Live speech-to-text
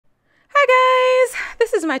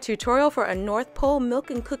is my tutorial for a North Pole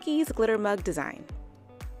milk and cookies glitter mug design.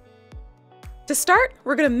 To start,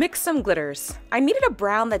 we're gonna mix some glitters. I needed a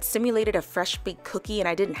brown that simulated a fresh baked cookie and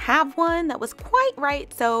I didn't have one that was quite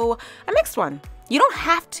right, so I mixed one. You don't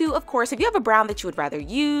have to, of course. If you have a brown that you would rather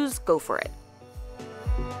use, go for it.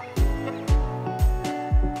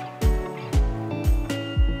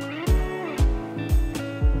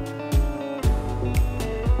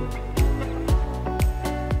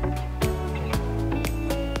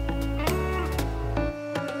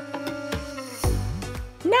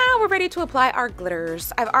 Now we're ready to apply our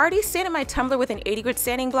glitters. I've already sanded my tumbler with an 80 grit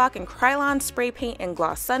sanding block and Krylon spray paint and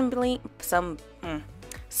gloss sunbeam.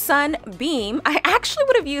 I actually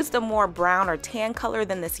would have used a more brown or tan color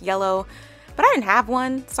than this yellow, but I didn't have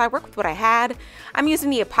one, so I worked with what I had. I'm using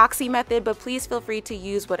the epoxy method, but please feel free to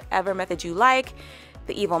use whatever method you like.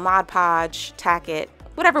 The Evil Mod Podge, Tack It,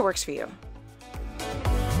 whatever works for you.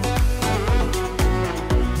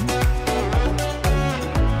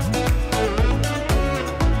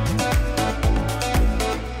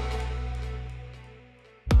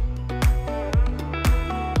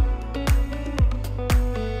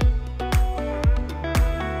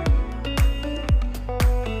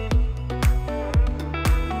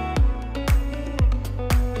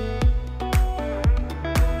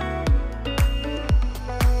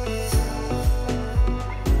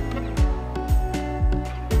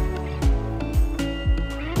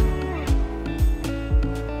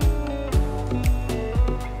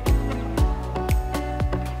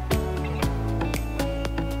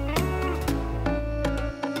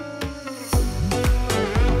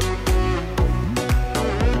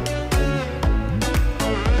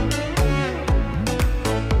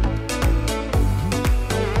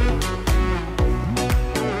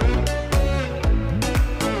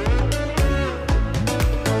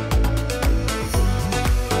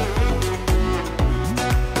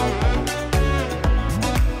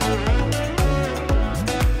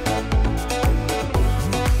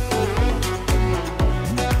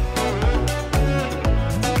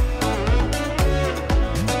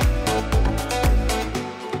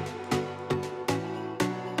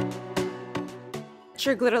 Let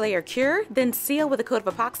your glitter layer cure, then seal with a coat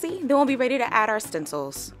of epoxy, then we'll be ready to add our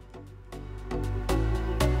stencils.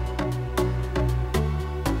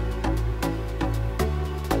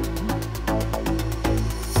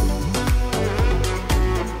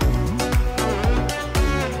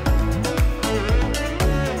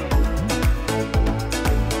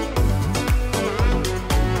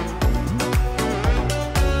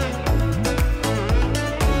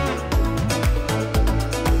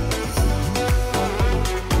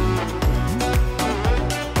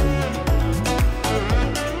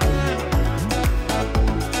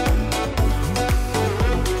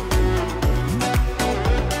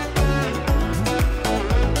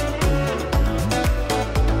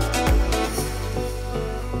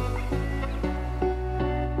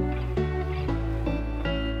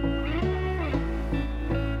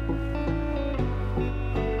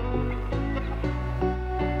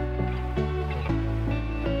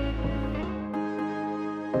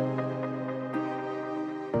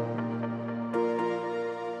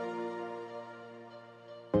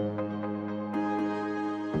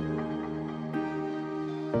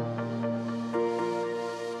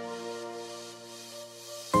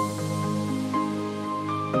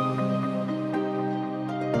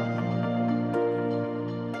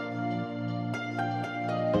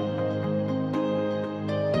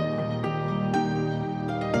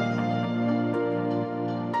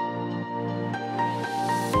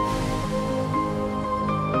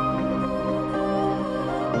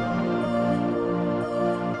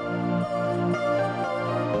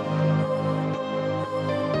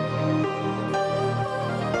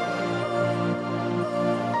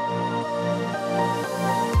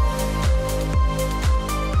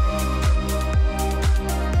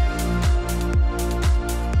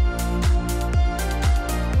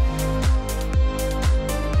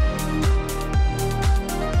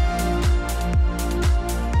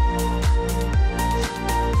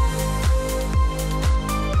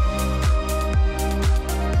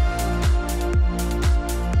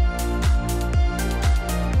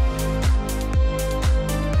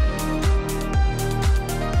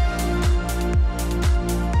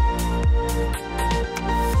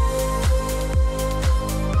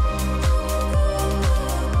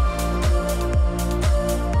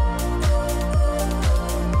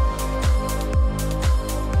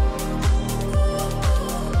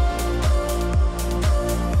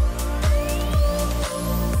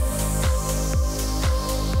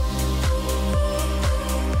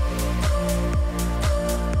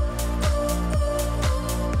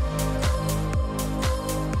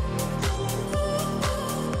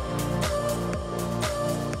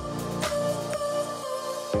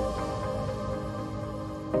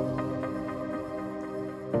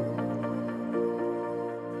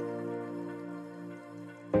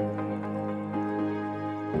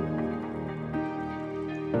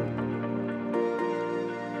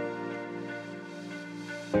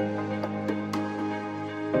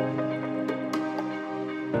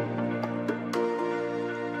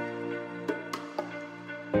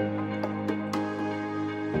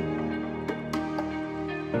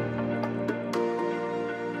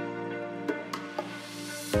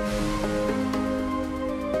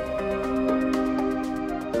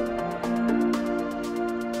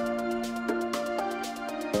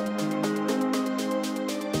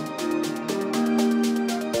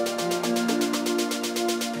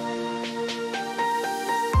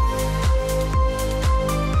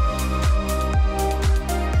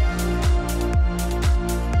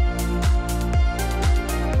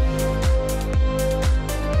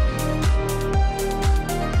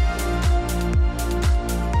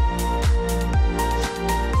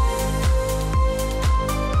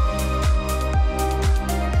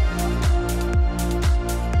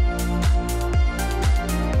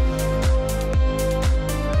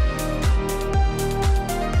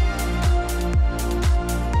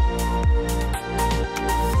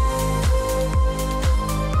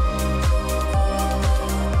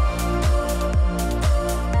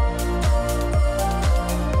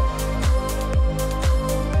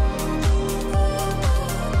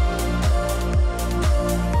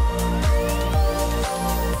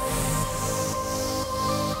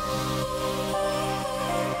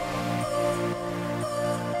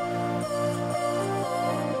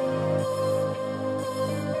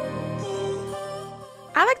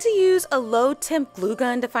 to use a low temp glue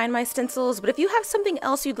gun to find my stencils, but if you have something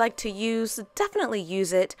else you'd like to use, definitely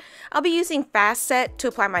use it. I'll be using Fast Set to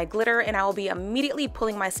apply my glitter, and I will be immediately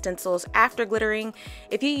pulling my stencils after glittering.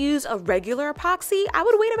 If you use a regular epoxy, I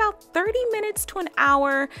would wait about 30 minutes to an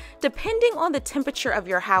hour, depending on the temperature of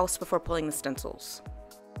your house before pulling the stencils.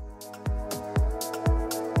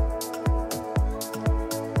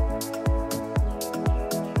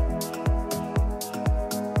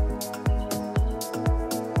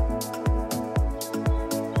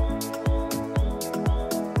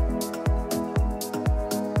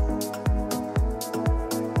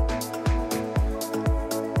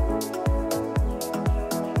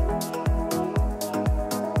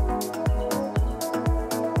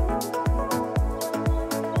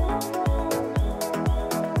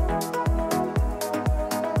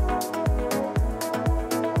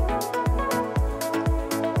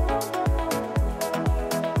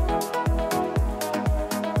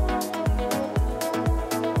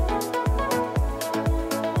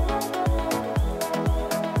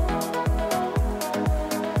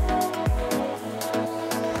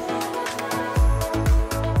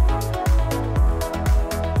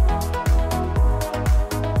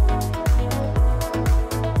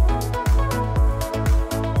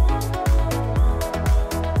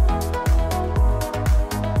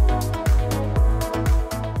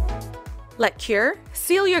 Let cure,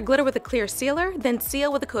 seal your glitter with a clear sealer, then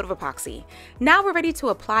seal with a coat of epoxy. Now we're ready to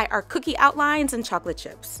apply our cookie outlines and chocolate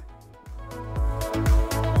chips.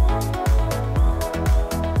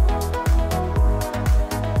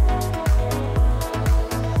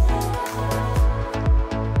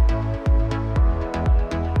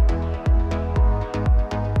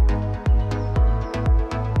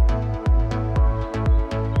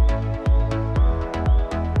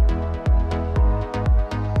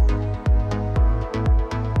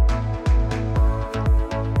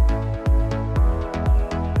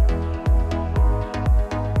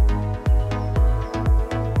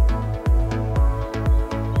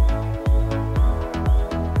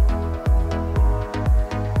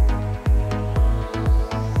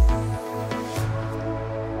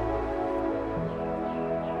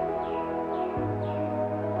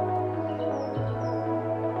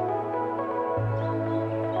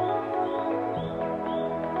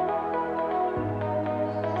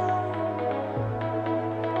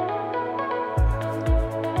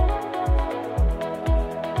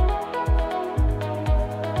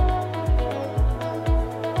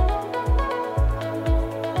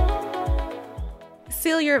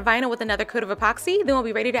 Seal your vinyl with another coat of epoxy, then we'll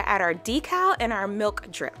be ready to add our decal and our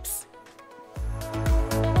milk drips.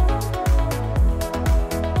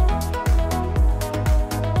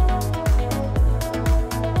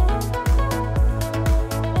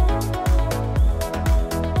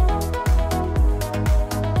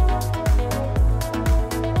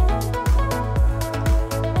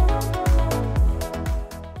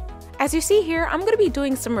 As you see here, I'm going to be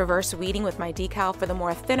doing some reverse weeding with my decal for the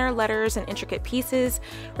more thinner letters and intricate pieces.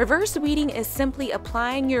 Reverse weeding is simply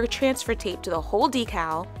applying your transfer tape to the whole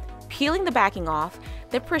decal, peeling the backing off,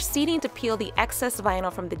 then proceeding to peel the excess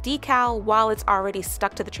vinyl from the decal while it's already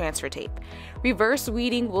stuck to the transfer tape. Reverse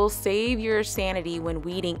weeding will save your sanity when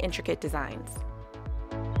weeding intricate designs.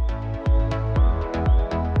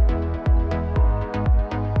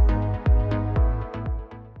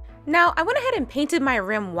 Now, I went ahead and painted my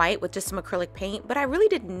rim white with just some acrylic paint, but I really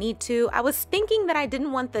didn't need to. I was thinking that I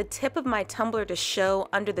didn't want the tip of my tumbler to show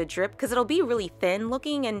under the drip because it'll be really thin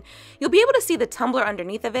looking and you'll be able to see the tumbler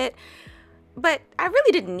underneath of it. But I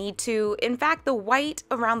really didn't need to. In fact, the white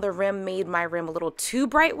around the rim made my rim a little too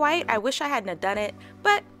bright white. I wish I hadn't have done it,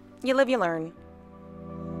 but you live, you learn.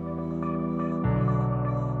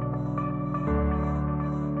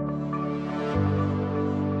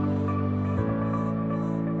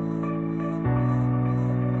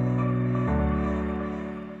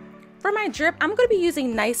 For my drip, I'm going to be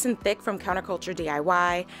using Nice and Thick from Counterculture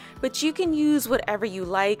DIY, but you can use whatever you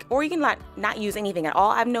like, or you can not use anything at all.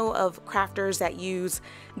 I know of crafters that use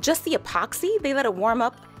just the epoxy. They let it warm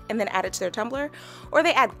up and then add it to their tumbler, or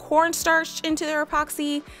they add cornstarch into their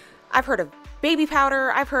epoxy. I've heard of baby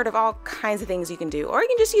powder. I've heard of all kinds of things you can do, or you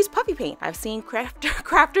can just use puffy paint. I've seen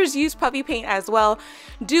crafters use puffy paint as well.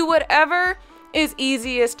 Do whatever is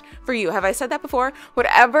easiest for you. Have I said that before?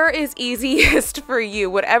 Whatever is easiest for you,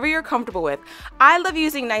 whatever you're comfortable with. I love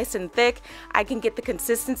using Nice and Thick. I can get the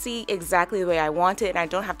consistency exactly the way I want it and I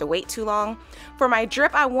don't have to wait too long. For my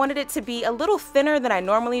drip, I wanted it to be a little thinner than I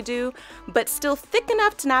normally do, but still thick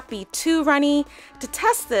enough to not be too runny. To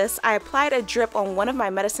test this, I applied a drip on one of my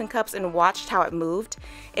medicine cups and watched how it moved.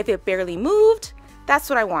 If it barely moved, that's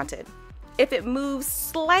what I wanted. If it moves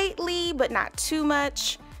slightly, but not too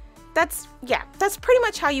much, that's pretty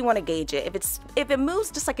much how you want to gauge it. If it moves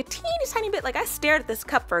just like a teeny tiny bit, like I stared at this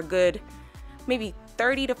cup for a good maybe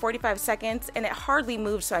 30 to 45 seconds and it hardly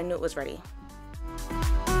moved, so I knew it was ready.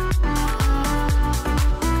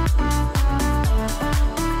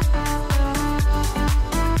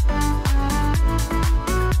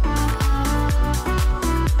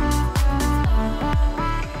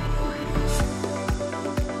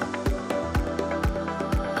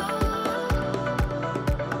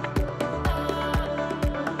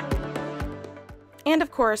 And of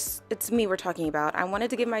course, it's me we're talking about. I wanted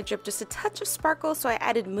to give my drip just a touch of sparkle, so I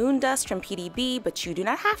added Moondust from PDB, but you do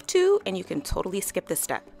not have to, and you can totally skip this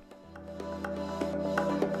step.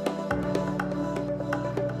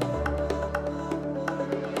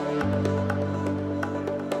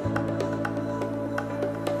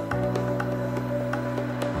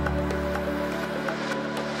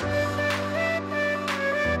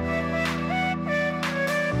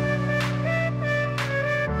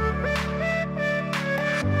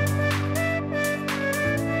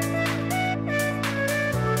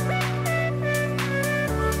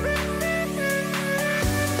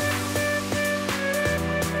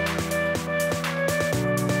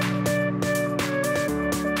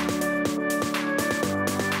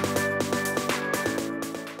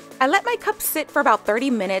 I let my cup sit for about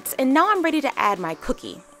 30 minutes and now I'm ready to add my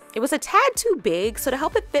cookie. It was a tad too big, so to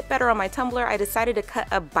help it fit better on my tumbler, I decided to cut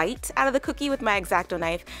a bite out of the cookie with my X-Acto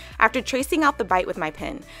knife after tracing out the bite with my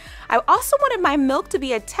pen. I also wanted my milk to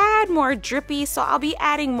be a tad more drippy, so I'll be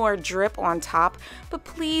adding more drip on top, but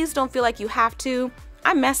please don't feel like you have to.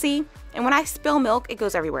 I'm messy, and when I spill milk, it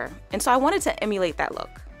goes everywhere, and so I wanted to emulate that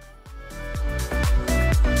look.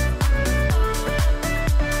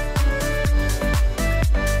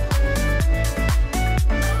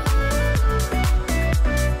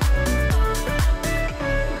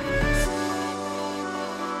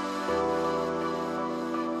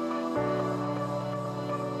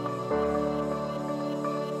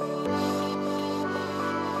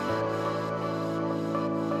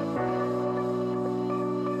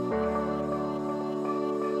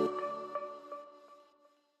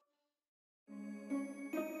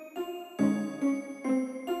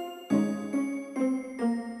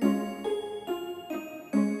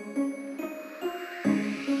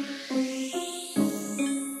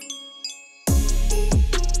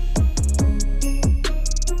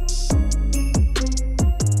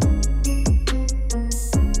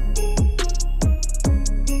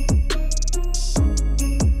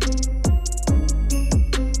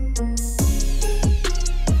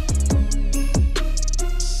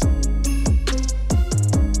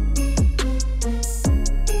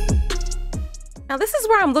 Now this is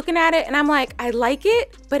where I'm looking at it and I'm like, I like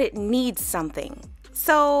it, but it needs something.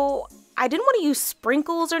 So I didn't want to use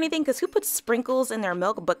sprinkles or anything because who puts sprinkles in their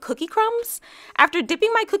milk but cookie crumbs? After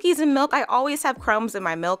dipping my cookies in milk, I always have crumbs in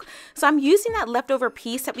my milk. So I'm using that leftover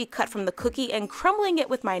piece that we cut from the cookie and crumbling it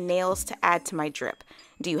with my nails to add to my drip.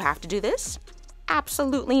 Do you have to do this?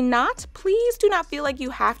 Absolutely not. Please do not feel like you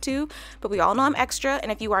have to, but we all know I'm extra.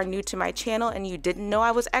 And if you are new to my channel and you didn't know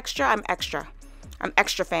I was extra, I'm extra. I'm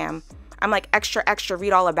extra, fam. I'm like extra, extra,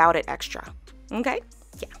 read all about it extra. Okay?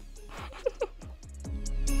 Yeah.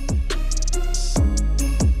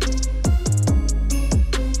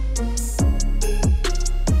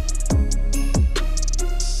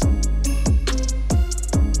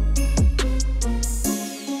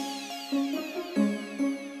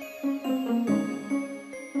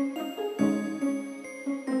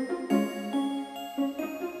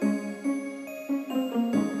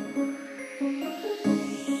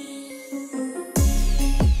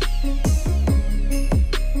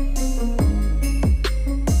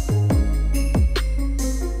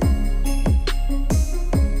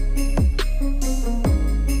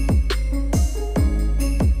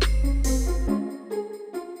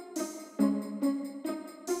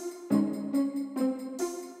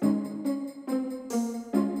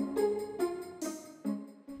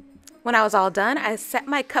 When I was all done, I set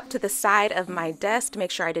my cup to the side of my desk to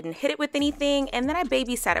make sure I didn't hit it with anything, and then I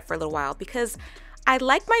babysat it for a little while because I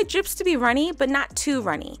like my drips to be runny, but not too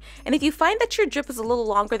runny. And if you find that your drip is a little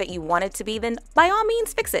longer than you want it to be, then by all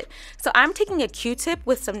means fix it. So I'm taking a Q-tip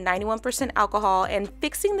with some 91% alcohol and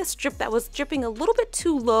fixing this drip that was dripping a little bit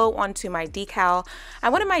too low onto my decal. I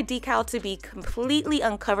wanted my decal to be completely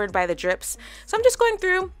uncovered by the drips. So I'm just going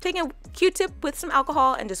through, taking a Q-tip with some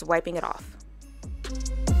alcohol and just wiping it off.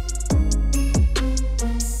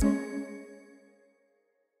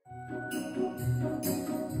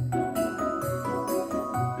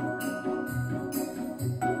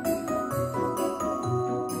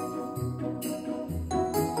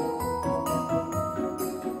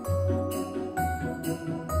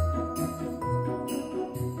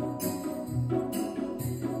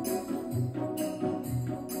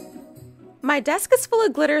 My desk is full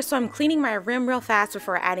of glitter, so I'm cleaning my rim real fast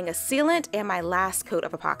before adding a sealant and my last coat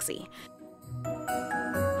of epoxy.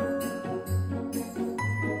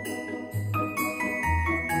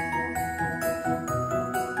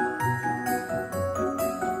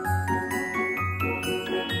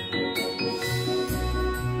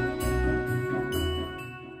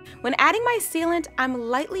 When adding my sealant, I'm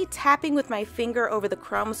lightly tapping with my finger over the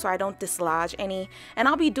crumbs so I don't dislodge any, and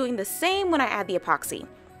I'll be doing the same when I add the epoxy.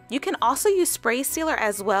 You can also use spray sealer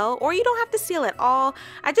as well, or you don't have to seal at all.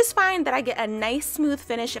 I just find that I get a nice smooth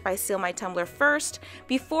finish if I seal my tumbler first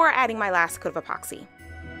before adding my last coat of epoxy.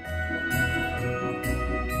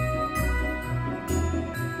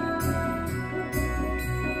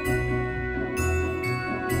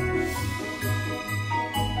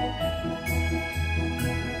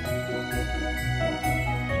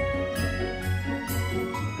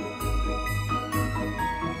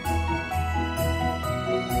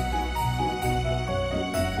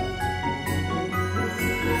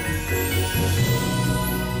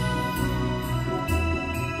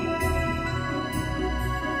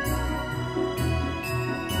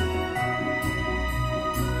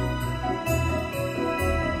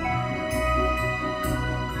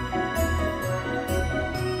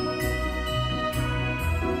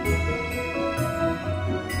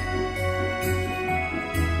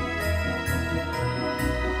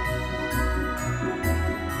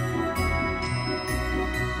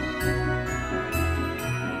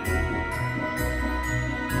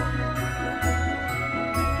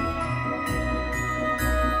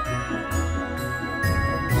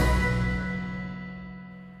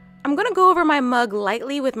 I'm going to go over my mug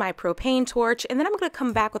lightly with my propane torch, and then I'm going to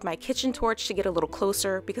come back with my kitchen torch to get a little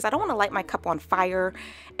closer because I don't want to light my cup on fire.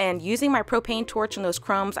 And using my propane torch on those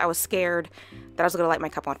crumbs, I was scared that I was going to light my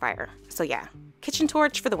cup on fire. So yeah, kitchen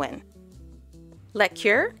torch for the win. Let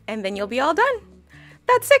cure, and then you'll be all done.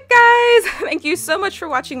 That's it, guys! Thank you so much for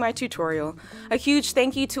watching my tutorial. A huge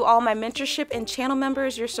thank you to all my mentorship and channel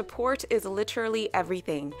members. Your support is literally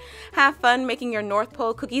everything. Have fun making your North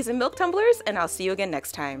Pole cookies and milk tumblers, and I'll see you again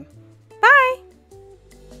next time. Bye!